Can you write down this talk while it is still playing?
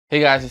Hey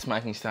guys, it's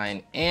Mike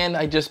Stein, and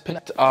I just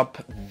picked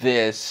up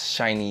this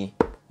shiny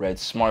red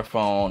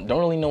smartphone. Don't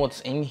really know what's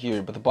in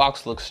here, but the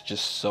box looks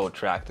just so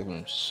attractive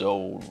and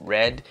so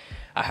red.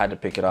 I had to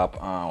pick it up.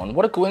 And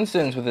what a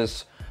coincidence with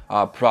this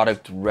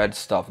product red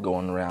stuff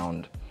going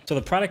around. So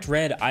the product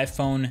red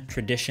iPhone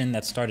tradition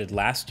that started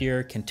last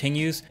year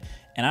continues,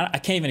 and I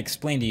can't even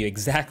explain to you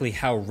exactly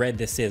how red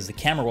this is. The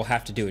camera will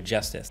have to do it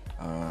justice.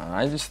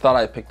 I just thought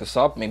I'd pick this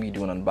up, maybe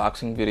do an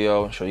unboxing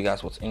video, show you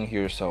guys what's in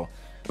here, so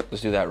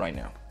let's do that right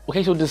now.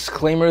 Okay, so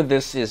disclaimer,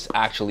 this is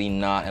actually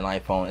not an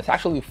iPhone. It's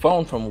actually a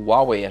phone from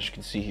Huawei, as you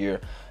can see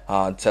here.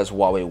 It says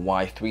Huawei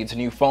Y3. It's a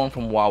new phone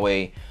from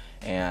Huawei,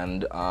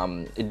 and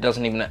it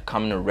doesn't even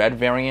come in a red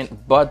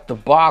variant, but the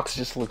box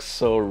just looks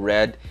so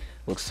red,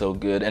 looks so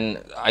good.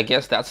 And I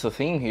guess that's the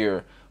theme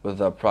here with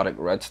the product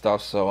red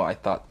stuff, so I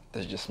thought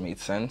this just made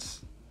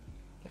sense,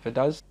 if it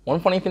does. One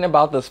funny thing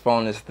about this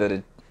phone is that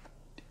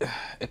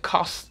it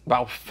costs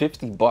about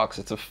 50 bucks.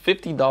 It's a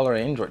 $50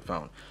 Android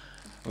phone.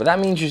 But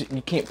that means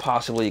you can't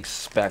possibly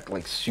expect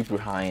like super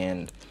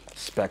high-end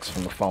specs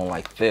from a phone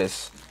like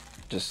this.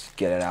 Just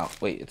get it out.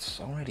 Wait, it's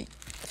already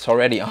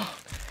on.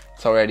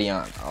 It's already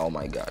on. Oh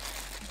my god.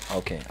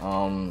 Okay.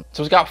 So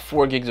it's got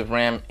 4 gigs of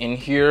RAM in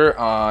here.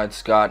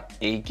 It's got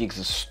 8 gigs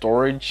of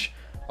storage,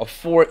 a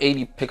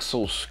 480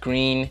 pixel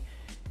screen,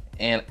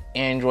 and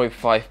Android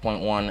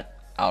 5.1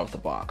 out of the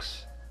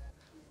box.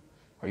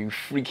 Are you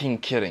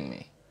freaking kidding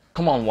me?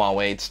 Come on,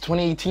 Huawei. It's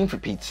 2018 for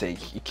Pete's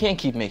sake. You can't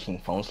keep making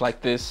phones like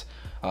this.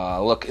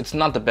 Look, it's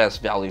not the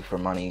best value for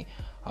money,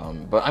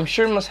 but I'm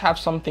sure it must have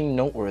something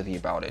noteworthy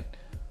about it.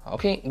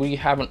 Okay, we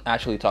haven't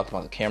actually talked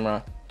about the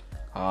camera.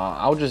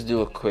 I'll just do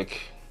a quick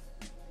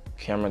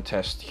camera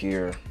test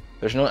here.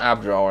 There's no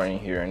app drawer in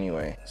here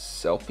anyway.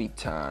 Selfie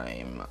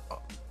time.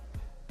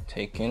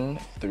 Taken.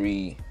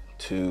 3,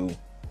 2,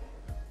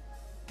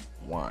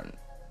 1.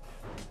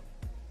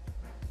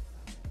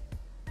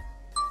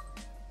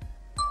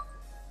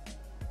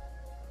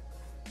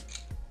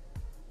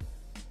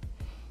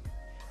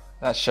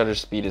 That shutter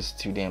speed is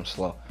too damn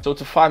slow. So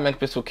it's a 5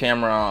 megapixel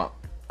camera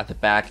at the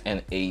back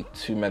and a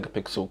 2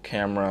 megapixel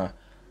camera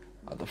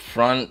at the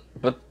front,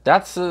 but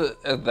that's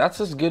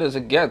as good as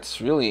it gets,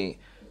 really.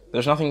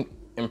 There's nothing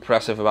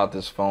impressive about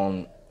this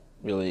phone,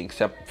 really,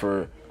 except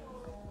for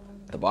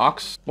the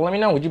box. But let me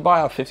know, would you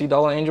buy a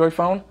 $50 Android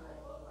phone?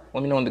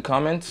 Let me know in the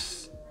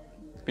comments.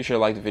 Be sure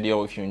to like the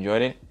video if you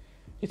enjoyed it.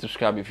 Hit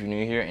subscribe if you're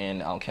new here,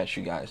 and I'll catch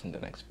you guys in the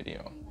next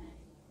video.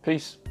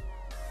 Peace.